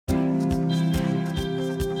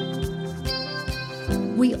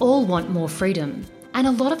We all want more freedom, and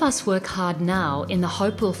a lot of us work hard now in the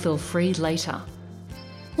hope we'll feel free later.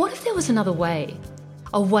 What if there was another way?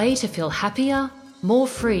 A way to feel happier, more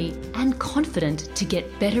free, and confident to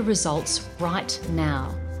get better results right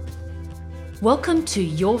now. Welcome to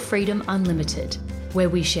Your Freedom Unlimited, where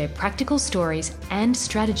we share practical stories and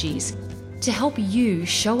strategies to help you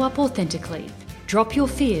show up authentically, drop your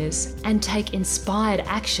fears, and take inspired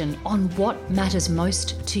action on what matters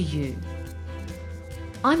most to you.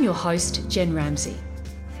 I'm your host, Jen Ramsey.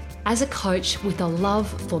 As a coach with a love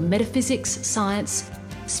for metaphysics, science,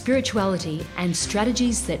 spirituality, and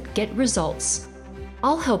strategies that get results,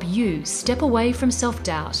 I'll help you step away from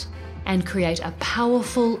self-doubt and create a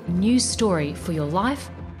powerful new story for your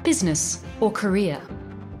life, business, or career.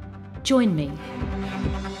 Join me.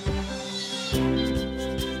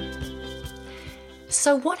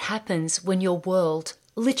 So what happens when your world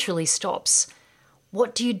literally stops?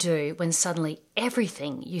 What do you do when suddenly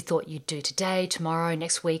everything you thought you'd do today, tomorrow,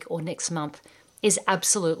 next week, or next month is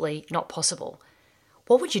absolutely not possible?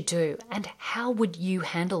 What would you do, and how would you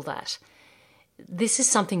handle that? This is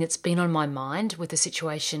something that's been on my mind with the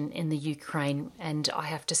situation in the Ukraine, and I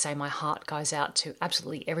have to say my heart goes out to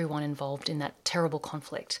absolutely everyone involved in that terrible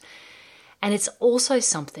conflict. And it's also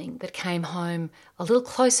something that came home a little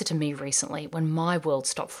closer to me recently when my world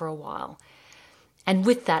stopped for a while. And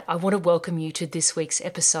with that, I want to welcome you to this week's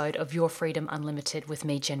episode of Your Freedom Unlimited with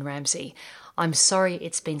me, Jen Ramsey. I'm sorry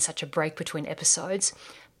it's been such a break between episodes,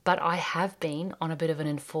 but I have been on a bit of an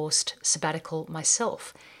enforced sabbatical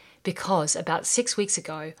myself because about 6 weeks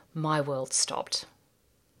ago, my world stopped.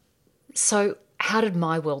 So how did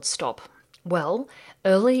my world stop? Well,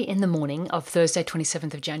 early in the morning of Thursday,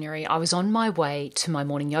 27th of January, I was on my way to my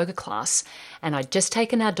morning yoga class, and I'd just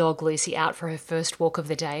taken our dog Lucy out for her first walk of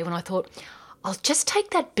the day when I thought, I'll just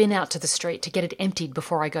take that bin out to the street to get it emptied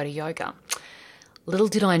before I go to yoga. Little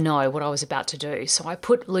did I know what I was about to do, so I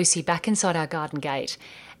put Lucy back inside our garden gate,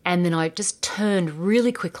 and then I just turned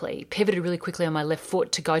really quickly, pivoted really quickly on my left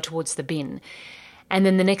foot to go towards the bin. And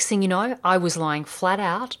then the next thing you know, I was lying flat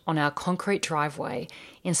out on our concrete driveway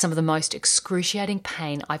in some of the most excruciating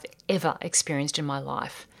pain I've ever experienced in my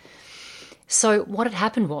life. So what had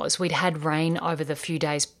happened was we'd had rain over the few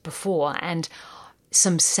days before, and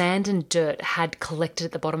some sand and dirt had collected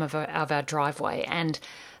at the bottom of our driveway, and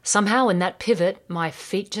somehow in that pivot, my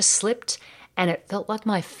feet just slipped, and it felt like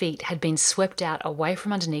my feet had been swept out away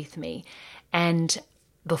from underneath me, and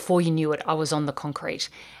before you knew it, I was on the concrete.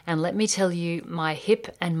 And let me tell you, my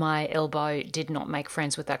hip and my elbow did not make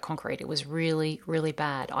friends with that concrete. It was really, really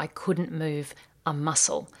bad. I couldn't move a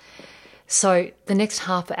muscle. So the next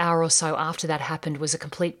half hour or so after that happened was a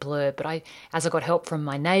complete blur, but as I got help from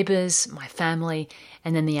my neighbours, my family,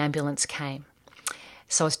 and then the ambulance came.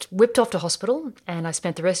 So I was whipped off to hospital, and I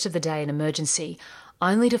spent the rest of the day in emergency,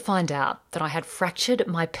 only to find out that I had fractured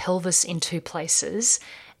my pelvis in 2 places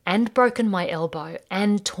and broken my elbow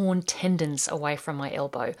and torn tendons away from my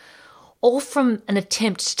elbow, all from an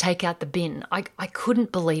attempt to take out the bin. I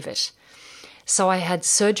couldn't believe it. So I had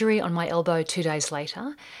surgery on my elbow 2 days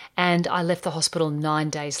later, and I left the hospital 9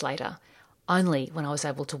 days later, only when I was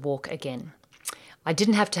able to walk again. I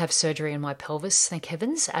didn't have to have surgery on my pelvis, thank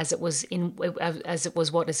heavens, as it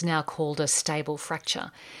was what is now called a stable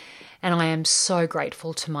fracture. And I am so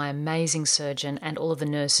grateful to my amazing surgeon and all of the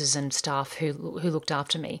nurses and staff who looked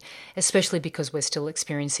after me, especially because we're still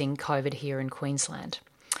experiencing COVID here in Queensland.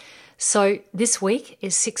 So this week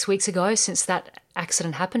is 6 weeks ago since that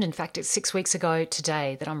accident happened. In fact, it's 6 weeks ago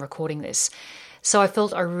today that I'm recording this. So I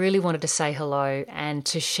felt I really wanted to say hello and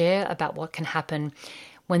to share about what can happen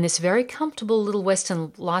when this very comfortable little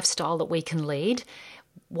Western lifestyle that we can lead,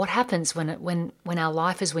 what happens when our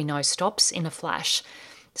life as we know stops in a flash.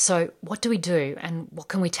 So what do we do, and what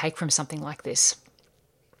can we take from something like this?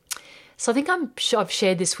 So I think I've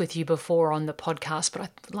shared this with you before on the podcast, but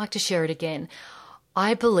I'd like to share it again.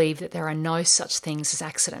 I believe that there are no such things as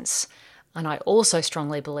accidents. And I also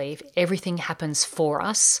strongly believe everything happens for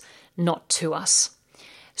us, not to us.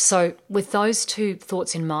 So with those 2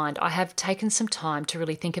 thoughts in mind, I have taken some time to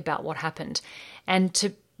really think about what happened and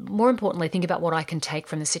to, more importantly, think about what I can take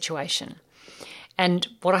from the situation. And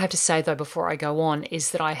what I have to say, though, before I go on,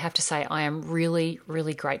 is that I have to say I am really,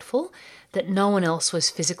 really grateful that no one else was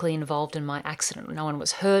physically involved in my accident. No one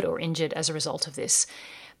was hurt or injured as a result of this.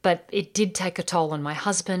 But it did take a toll on my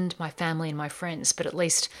husband, my family, and my friends, but at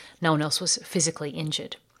least no one else was physically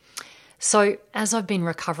injured. So as I've been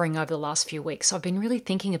recovering over the last few weeks, I've been really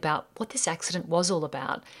thinking about what this accident was all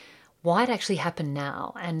about, why it actually happened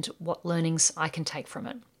now, and what learnings I can take from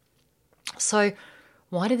it. So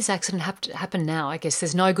why did this accident happen now? I guess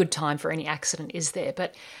there's no good time for any accident, is there?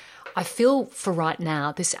 But I feel for right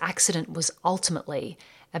now, this accident was ultimately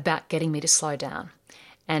about getting me to slow down.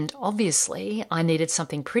 And obviously, I needed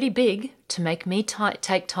something pretty big to make me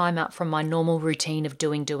take time out from my normal routine of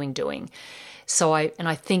doing. So I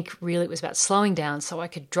think really it was about slowing down so I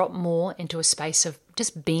could drop more into a space of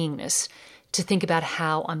just beingness to think about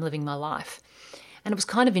how I'm living my life. And it was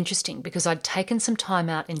kind of interesting because I'd taken some time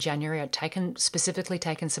out in January. I'd specifically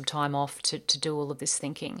taken some time off to do all of this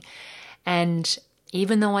thinking. And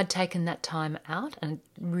even though I'd taken that time out and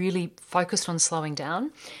really focused on slowing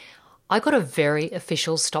down, I got a very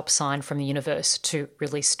official stop sign from the universe to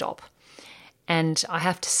really stop. And I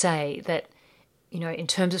have to say that, in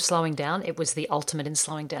terms of slowing down, it was the ultimate in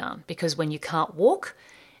slowing down, because when you can't walk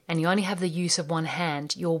and you only have the use of one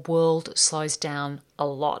hand, your world slows down a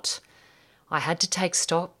lot. I had to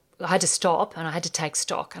stop and I had to take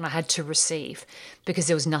stock and I had to receive, because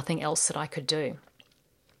there was nothing else that I could do.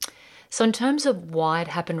 So in terms of why it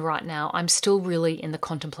happened right now, I'm still really in the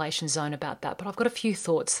contemplation zone about that, but I've got a few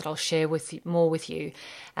thoughts that I'll share more with you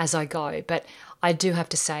as I go. But I do have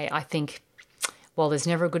to say, I think, while there's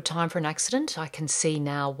never a good time for an accident, I can see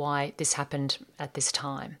now why this happened at this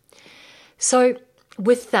time. So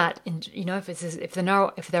with that,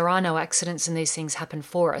 if there are no accidents and these things happen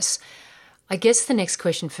for us, I guess the next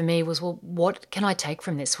question for me was, well, what can I take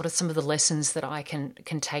from this? What are some of the lessons that I can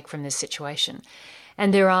take from this situation?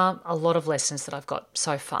 And there are a lot of lessons that I've got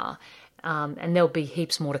so far, and there'll be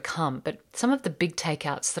heaps more to come. But some of the big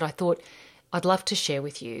takeouts that I thought I'd love to share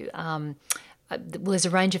with you, there's a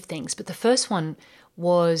range of things. But the first one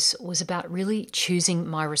was about really choosing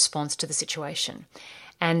my response to the situation.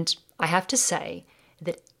 And I have to say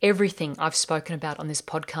that everything I've spoken about on this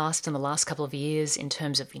podcast in the last couple of years in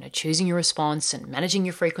terms of, choosing your response and managing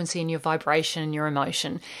your frequency and your vibration and your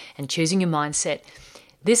emotion and choosing your mindset,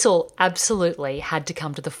 this all absolutely had to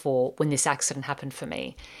come to the fore when this accident happened for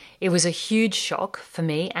me. It was a huge shock for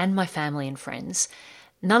me and my family and friends.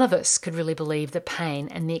 None of us could really believe the pain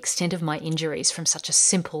and the extent of my injuries from such a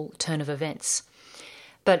simple turn of events.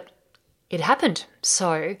 But it happened,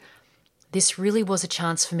 so this really was a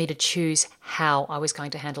chance for me to choose how I was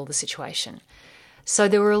going to handle the situation. So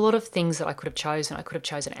there were a lot of things that I could have chosen. I could have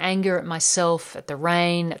chosen anger at myself, at the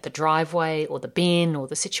rain, at the driveway, or the bin, or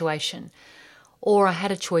the situation. Or I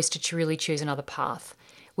had a choice to really choose another path,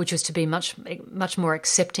 which was to be much more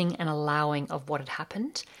accepting and allowing of what had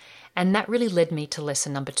happened. And that really led me to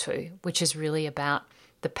lesson number 2, which is really about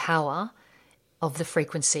the power of the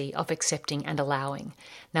frequency of accepting and allowing.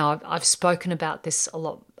 Now, I've spoken about this a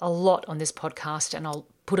lot on this podcast, and I'll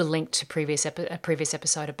put a link to a previous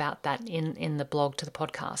episode about that in the blog to the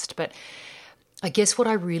podcast. But I guess what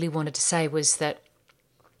I really wanted to say was that,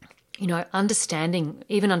 understanding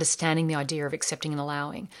the idea of accepting and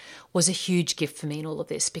allowing was a huge gift for me in all of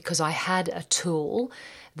this, because I had a tool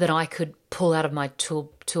that I could pull out of my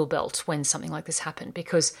tool belt when something like this happened.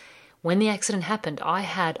 Because when the accident happened, I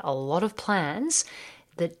had a lot of plans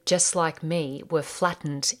that, just like me, were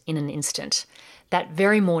flattened in an instant. That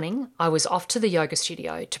very morning, I was off to the yoga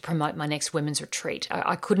studio to promote my next women's retreat.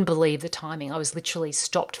 I couldn't believe the timing. I was literally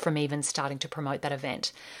stopped from even starting to promote that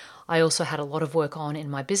event. I also had a lot of work on in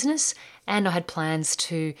my business, and I had plans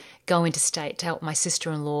to go interstate to help my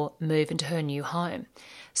sister-in-law move into her new home.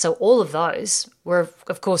 So all of those were,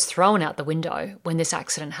 of course, thrown out the window when this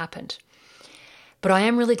accident happened. But I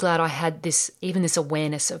am really glad I had this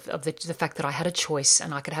awareness of the fact that I had a choice,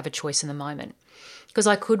 and I could have a choice in the moment. Because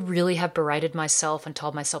I could really have berated myself and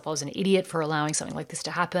told myself I was an idiot for allowing something like this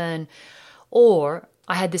to happen. Or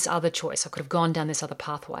I had this other choice. I could have gone down this other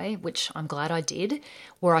pathway, which I'm glad I did,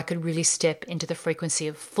 where I could really step into the frequency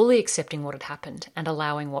of fully accepting what had happened and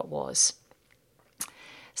allowing what was.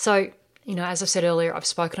 So, as I've said earlier, I've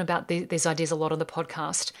spoken about these ideas a lot on the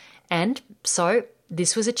podcast. And so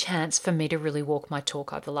this was a chance for me to really walk my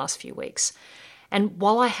talk over the last few weeks. And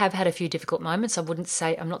while I have had a few difficult moments, I'm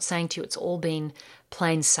not saying to you it's all been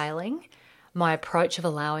plain sailing. My approach of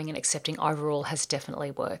allowing and accepting overall has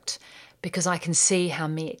definitely worked, because I can see how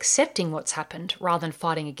me accepting what's happened rather than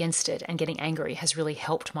fighting against it and getting angry has really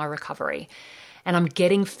helped my recovery. And I'm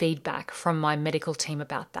getting feedback from my medical team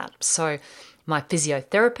about that. So my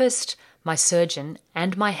physiotherapist, my surgeon,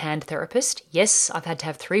 and my hand therapist, yes, I've had to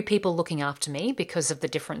have 3 people looking after me because of the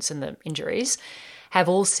difference in the injuries, have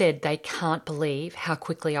all said they can't believe how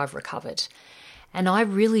quickly I've recovered. And I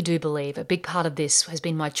really do believe a big part of this has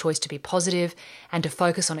been my choice to be positive and to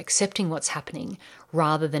focus on accepting what's happening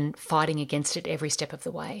rather than fighting against it every step of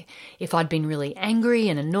the way. If I'd been really angry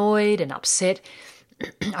and annoyed and upset,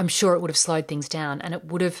 I'm sure it would have slowed things down, and it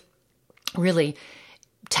would have really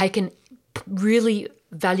taken really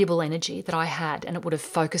valuable energy that I had, and it would have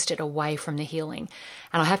focused it away from the healing.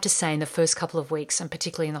 And I have to say, in the first couple of weeks, and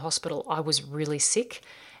particularly in the hospital, I was really sick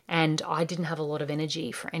and I didn't have a lot of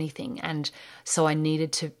energy for anything. And so I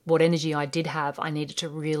needed to, what energy I did have, I needed to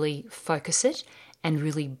really focus it and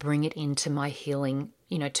really bring it into my healing,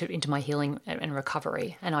 into my healing and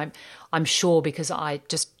recovery. And I'm sure, because I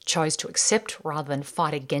just chose to accept rather than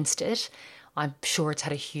fight against it, I'm sure it's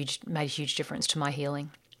made a huge difference to my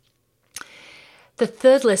healing. The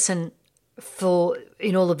third lesson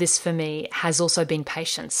in all of this for me has also been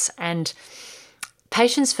patience. And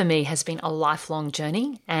patience for me has been a lifelong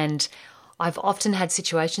journey, and I've often had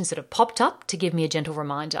situations that have popped up to give me a gentle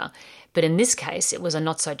reminder. But in this case, it was a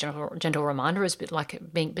not so gentle reminder. It was a bit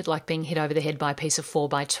like being hit over the head by a piece of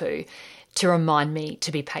 4x2 to remind me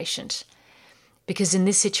to be patient. Because in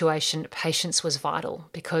this situation, patience was vital,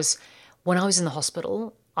 because when I was in the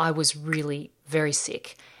hospital, I was really very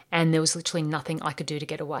sick and there was literally nothing I could do to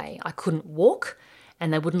get away. I couldn't walk,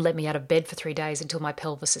 and they wouldn't let me out of bed for 3 days until my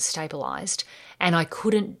pelvis is stabilized. And I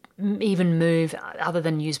couldn't even move other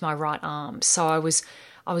than use my right arm. So I was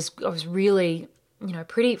really,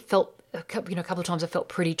 felt a couple of times I felt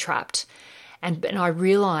pretty trapped. And I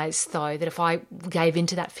realized, though, that if I gave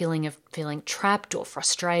into that feeling of feeling trapped or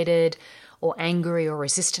frustrated or angry or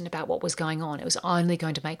resistant about what was going on, it was only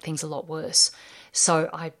going to make things a lot worse. So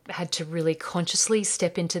I had to really consciously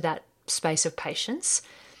step into that space of patience.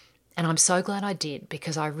 And I'm so glad I did,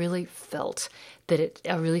 because I really felt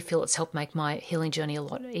I really feel it's helped make my healing journey a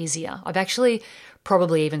lot easier. I've actually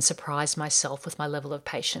probably even surprised myself with my level of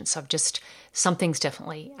patience. Something's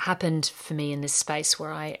definitely happened for me in this space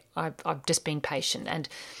where I've just been patient, and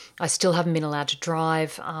I still haven't been allowed to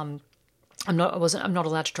drive. I'm not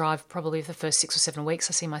allowed to drive probably for the first 6 or 7 weeks.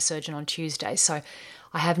 I see my surgeon on Tuesday, so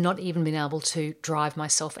I have not even been able to drive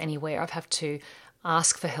myself anywhere. I've had to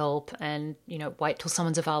ask for help and wait till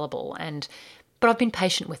someone's available, but I've been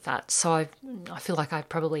patient with that. So I feel like I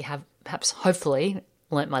probably have, perhaps hopefully,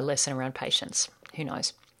 learnt my lesson around patience. Who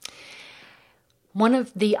knows? One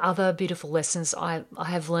of the other beautiful lessons I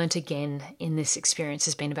have learnt again in this experience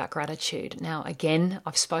has been about gratitude. Now, again,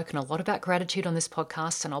 I've spoken a lot about gratitude on this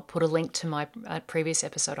podcast, and I'll put a link to my previous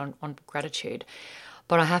episode on gratitude.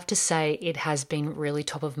 But I have to say, it has been really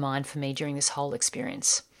top of mind for me during this whole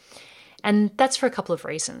experience. And that's for a couple of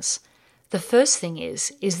reasons. The first thing is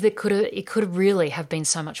that it could really have been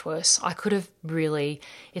so much worse. I could have really,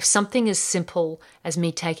 if something as simple as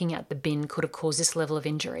me taking out the bin could have caused this level of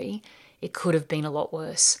injury, it could have been a lot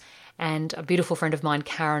worse. And a beautiful friend of mine,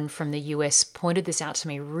 Karen from the US, pointed this out to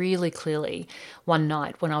me really clearly one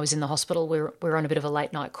night when I was in the hospital. We were on a bit of a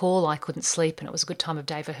late night call. I couldn't sleep, and it was a good time of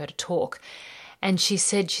day for her to talk. And she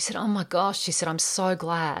said, oh my gosh, she said, I'm so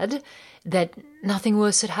glad that nothing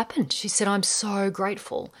worse had happened. She said, I'm so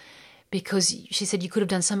grateful, because she said you could have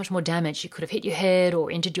done so much more damage. You could have hit your head or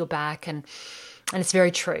injured your back, and it's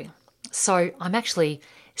very true. So I'm actually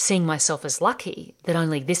seeing myself as lucky that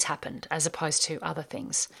only this happened as opposed to other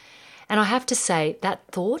things. And I have to say, that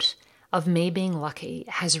thought of me being lucky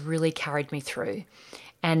has really carried me through.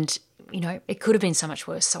 And, it could have been so much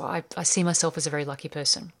worse. So I see myself as a very lucky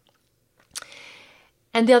person.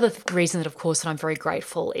 And the other reason that, of course, that I'm very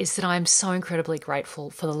grateful is that I'm so incredibly grateful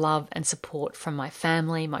for the love and support from my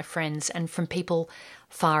family, my friends, and from people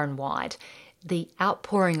far and wide. The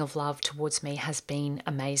outpouring of love towards me has been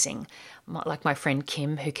amazing. Like my friend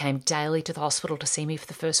Kim, who came daily to the hospital to see me for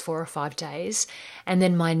the first 4 or 5 days, and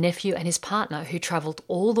then my nephew and his partner, who travelled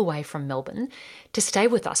all the way from Melbourne to stay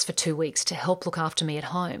with us for 2 weeks to help look after me at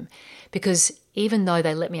home. Because even though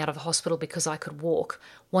they let me out of the hospital because I could walk,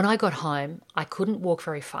 when I got home, I couldn't walk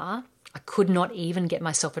very far. I could not even get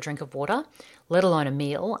myself a drink of water, let alone a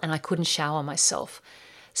meal, and I couldn't shower myself.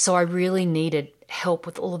 So I really needed help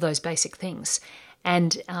with all of those basic things.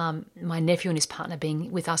 And my nephew and his partner being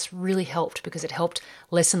with us really helped, because it helped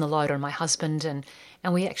lessen the load on my husband. And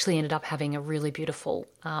we actually ended up having a really beautiful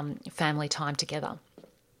family time together.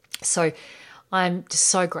 So I'm just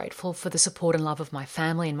so grateful for the support and love of my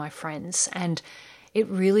family and my friends. And it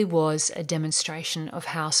really was a demonstration of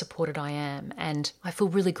how supported I am. And I feel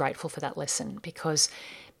really grateful for that lesson, because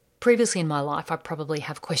previously in my life, I probably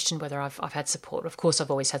have questioned whether I've had support. Of course,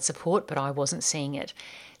 I've always had support, but I wasn't seeing it.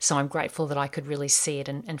 So I'm grateful that I could really see it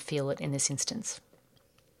and feel it in this instance.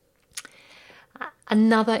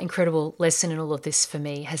 Another incredible lesson in all of this for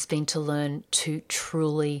me has been to learn to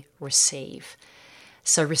truly receive.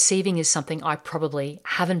 So receiving is something I probably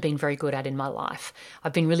haven't been very good at in my life.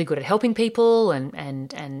 I've been really good at helping people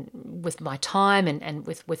and with my time and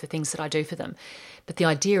with the things that I do for them. But the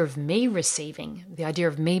idea of me receiving, the idea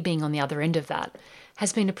of me being on the other end of that,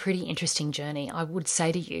 has been a pretty interesting journey. I would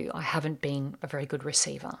say to you, I haven't been a very good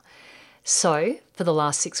receiver. So for the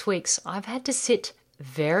last 6 weeks, I've had to sit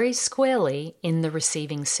very squarely in the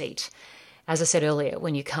receiving seat. As I said earlier,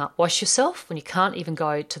 when you can't wash yourself, when you can't even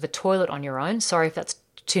go to the toilet on your own, sorry if that's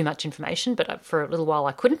too much information, but for a little while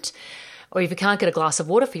I couldn't, or if you can't get a glass of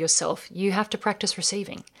water for yourself, you have to practice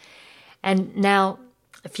receiving. And now,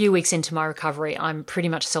 a few weeks into my recovery, I'm pretty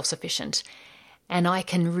much self-sufficient. And I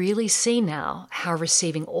can really see now how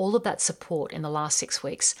receiving all of that support in the last 6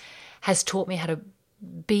 weeks has taught me how to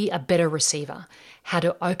be a better receiver, how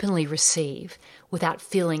to openly receive without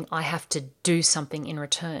feeling I have to do something in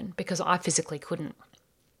return, because I physically couldn't.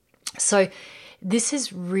 So this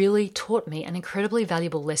has really taught me an incredibly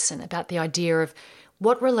valuable lesson about the idea of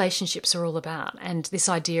what relationships are all about, and this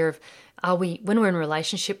idea of when we're in a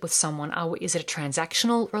relationship with someone, is it a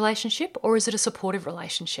transactional relationship or is it a supportive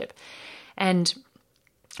relationship? And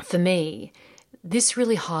for me, this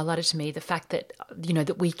really highlighted to me the fact that,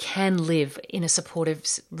 that we can live in a supportive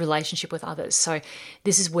relationship with others. So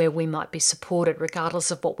this is where we might be supported regardless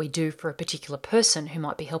of what we do for a particular person who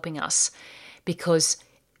might be helping us, because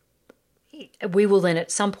we will then at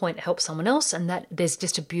some point help someone else, and that there's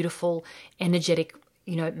just a beautiful, energetic,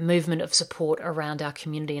 movement of support around our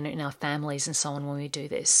community and in our families and so on when we do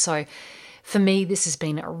this. So for me, this has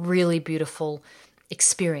been a really beautiful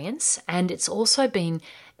experience, and it's also been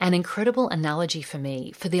an incredible analogy for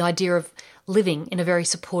me for the idea of living in a very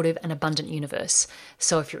supportive and abundant universe.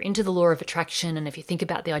 So if you're into the law of attraction, and if you think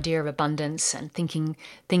about the idea of abundance and thinking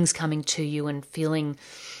things coming to you and feeling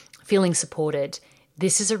supported,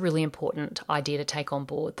 this is a really important idea to take on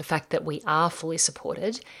board. The fact that we are fully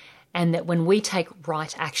supported, and that when we take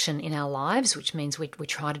right action in our lives, which means we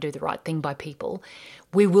try to do the right thing by people,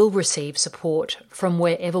 we will receive support from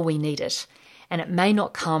wherever we need it. And it may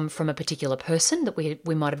not come from a particular person that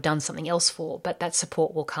we might have done something else for, but that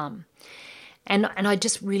support will come. And I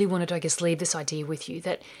just really wanted to, leave this idea with you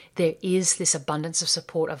that there is this abundance of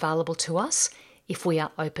support available to us if we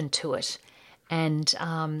are open to it. And,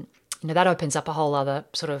 that opens up a whole other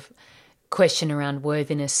sort of question around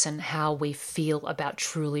worthiness and how we feel about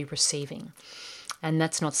truly receiving. And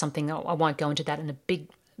that's not something, I won't go into that in a big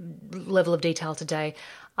level of detail today,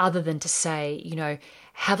 other than to say,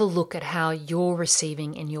 have a look at how you're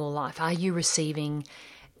receiving in your life. Are you receiving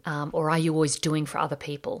or are you always doing for other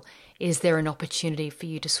people? Is there an opportunity for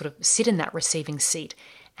you to sort of sit in that receiving seat?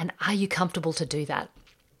 And are you comfortable to do that?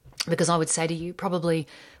 Because I would say to you, probably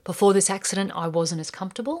before this accident, I wasn't as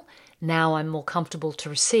comfortable. Now I'm more comfortable to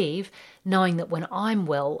receive, knowing that when I'm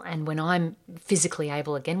well and when I'm physically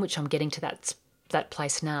able again, which I'm getting to that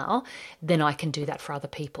place now, then I can do that for other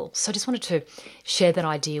people. So I just wanted to share that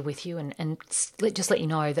idea with you and just let you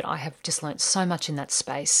know that I have just learnt so much in that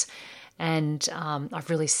space. And I've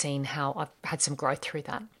really seen how I've had some growth through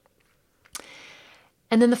that.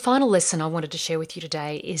 And then the final lesson I wanted to share with you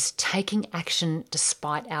today is taking action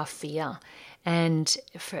despite our fear. And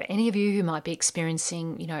for any of you who might be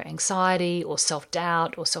experiencing, anxiety or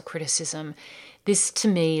self-doubt or self-criticism, this to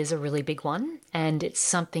me is a really big one. And it's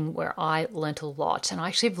something where I learnt a lot. And I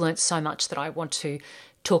actually have learnt so much that I want to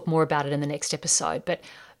talk more about it in the next episode. But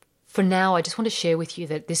for now, I just want to share with you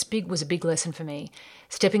that this was a big lesson for me,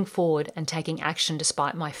 stepping forward and taking action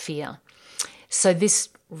despite my fear. So this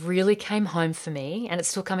really came home for me, and it's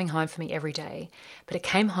still coming home for me every day, but it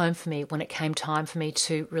came home for me when it came time for me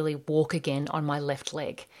to really walk again on my left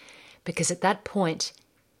leg. Because at that point,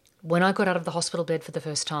 when I got out of the hospital bed for the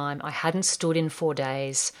first time, I hadn't stood in 4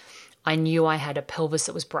 days. I knew I had a pelvis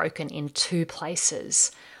that was broken in 2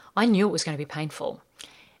 places. I knew it was going to be painful.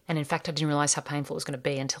 And in fact, I didn't realize how painful it was going to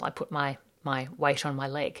be until I put my weight on my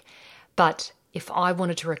leg. But if I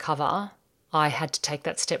wanted to recover, I had to take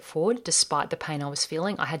that step forward despite the pain I was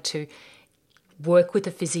feeling. I had to work with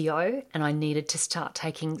the physio, and I needed to start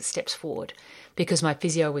taking steps forward because my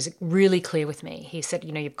physio was really clear with me. He said,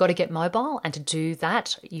 you've got to get mobile, and to do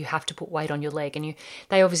that, you have to put weight on your leg. And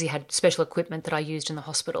they obviously had special equipment that I used in the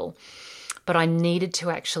hospital, but I needed to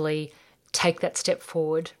actually take that step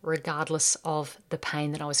forward regardless of the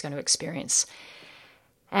pain that I was going to experience.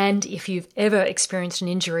 And if you've ever experienced an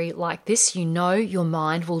injury like this, your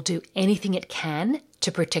mind will do anything it can to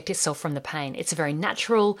protect itself from the pain. It's a very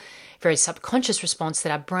natural, very subconscious response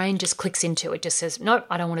that our brain just clicks into. It just says, no,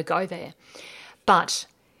 I don't want to go there. But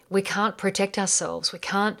we can't protect ourselves. We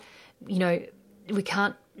can't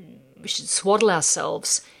swaddle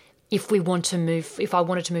ourselves if I wanted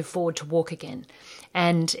to move forward to walk again.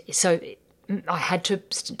 And so I had to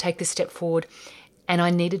take this step forward. And I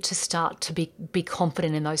needed to start to be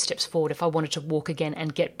confident in those steps forward if I wanted to walk again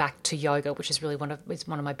and get back to yoga, which is really one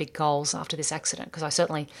of my big goals after this accident, because I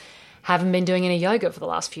certainly Haven't been doing any yoga for the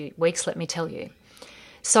last few weeks, let me tell you.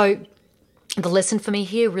 So the lesson for me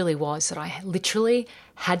here really was that I literally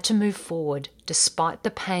had to move forward despite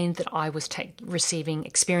the pain that I was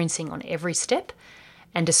experiencing on every step,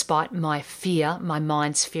 and despite my fear, my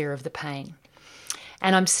mind's fear of the pain.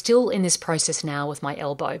 And I'm still in this process now with my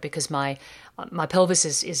elbow, because my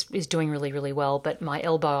pelvis is doing really, really well, but my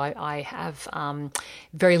elbow, I have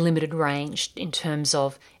very limited range in terms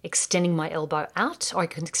of extending my elbow out. Or I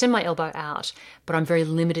can extend my elbow out, but I'm very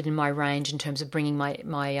limited in my range in terms of bringing my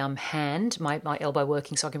elbow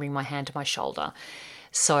working, so I can bring my hand to my shoulder.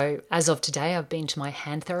 So as of today, I've been to my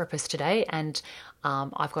hand therapist today, and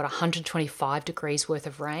I've got 125 degrees worth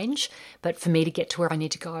of range, but for me to get to where I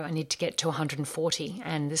need to go, I need to get to 140.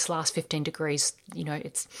 And this last 15 degrees, I'm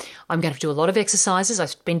going to have to do a lot of exercises.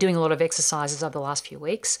 I've been doing a lot of exercises over the last few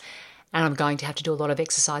weeks, and I'm going to have to do a lot of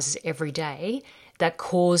exercises every day that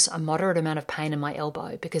cause a moderate amount of pain in my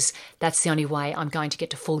elbow, because that's the only way I'm going to get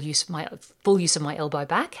to full use of my elbow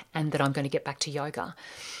back, and that I'm going to get back to yoga.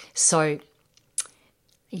 So,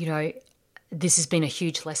 this has been a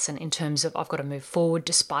huge lesson in terms of I've got to move forward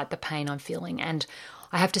despite the pain I'm feeling. And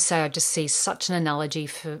I have to say, I just see such an analogy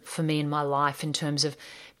for me in my life in terms of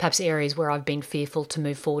perhaps areas where I've been fearful to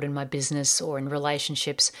move forward in my business or in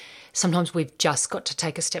relationships. Sometimes we've just got to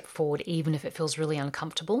take a step forward, even if it feels really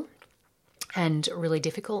uncomfortable and really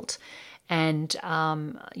difficult. And,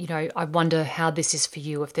 I wonder how this is for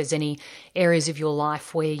you, if there's any areas of your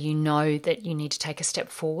life where you know that you need to take a step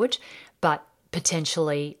forward, but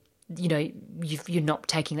potentially, you're not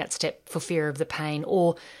taking that step for fear of the pain,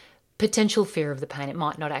 or potential fear of the pain. It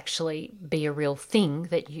might not actually be a real thing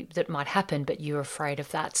that might happen, but you're afraid of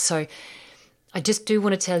that. So I just do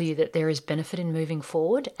want to tell you that there is benefit in moving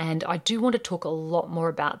forward, and I do want to talk a lot more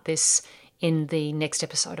about this in the next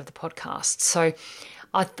episode of the podcast. So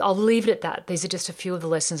I'll leave it at that. These are just a few of the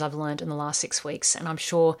lessons I've learned in the last 6 weeks, and I'm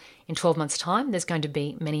sure in 12 months' time there's going to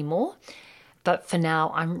be many more. But for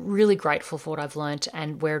now, I'm really grateful for what I've learned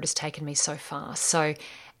and where it has taken me so far. So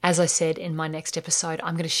as I said in my next episode,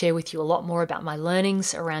 I'm going to share with you a lot more about my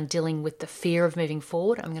learnings around dealing with the fear of moving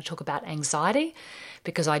forward. I'm going to talk about anxiety,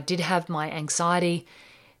 because I did have my anxiety.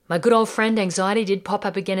 My good old friend anxiety did pop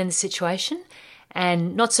up again in the situation.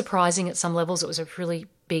 And not surprising at some levels, it was a really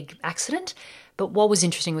big accident. But what was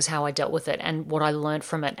interesting was how I dealt with it and what I learned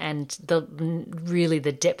from it, and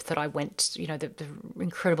the depth that I went, the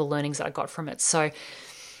incredible learnings that I got from it. So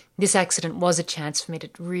this accident was a chance for me to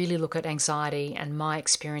really look at anxiety and my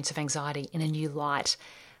experience of anxiety in a new light,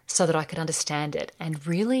 so that I could understand it and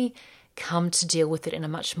really come to deal with it in a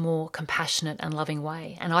much more compassionate and loving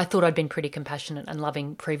way. And I thought I'd been pretty compassionate and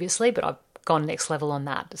loving previously, but I've gone next level on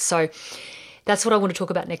that. So that's what I want to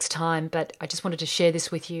talk about next time, but I just wanted to share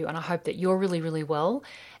this with you, and I hope that you're really, really well,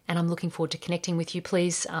 and I'm looking forward to connecting with you.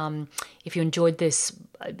 Please, if you enjoyed this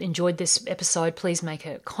episode, please make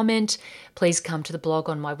a comment. Please come to the blog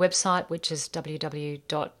on my website, which is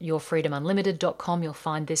www.yourfreedomunlimited.com. You'll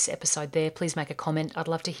find this episode there. Please make a comment. I'd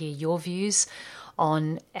love to hear your views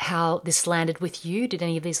on how this landed with you. Did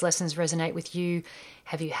any of these lessons resonate with you?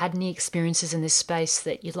 Have you had any experiences in this space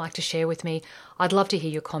that you'd like to share with me? I'd love to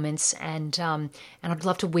hear your comments, and I'd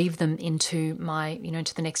love to weave them into my,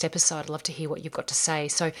 into the next episode. I'd love to hear what you've got to say.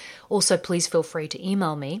 So also please feel free to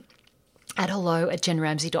email me at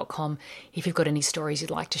hello@jenramsey.com if you've got any stories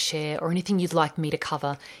you'd like to share, or anything you'd like me to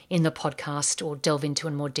cover in the podcast or delve into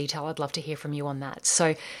in more detail. I'd love to hear from you on that.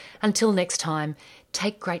 So until next time,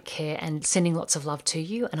 take great care, and sending lots of love to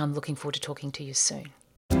you, and I'm looking forward to talking to you soon.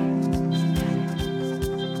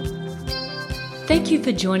 Thank you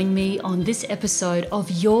for joining me on this episode of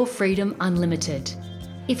Your Freedom Unlimited.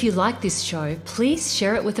 If you like this show, please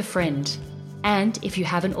share it with a friend. And if you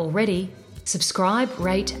haven't already, subscribe,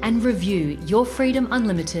 rate, and review Your Freedom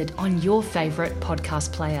Unlimited on your favourite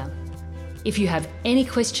podcast player. If you have any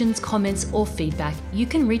questions, comments, or feedback, you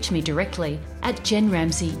can reach me directly at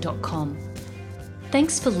jenramsey.com.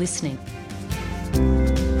 Thanks for listening.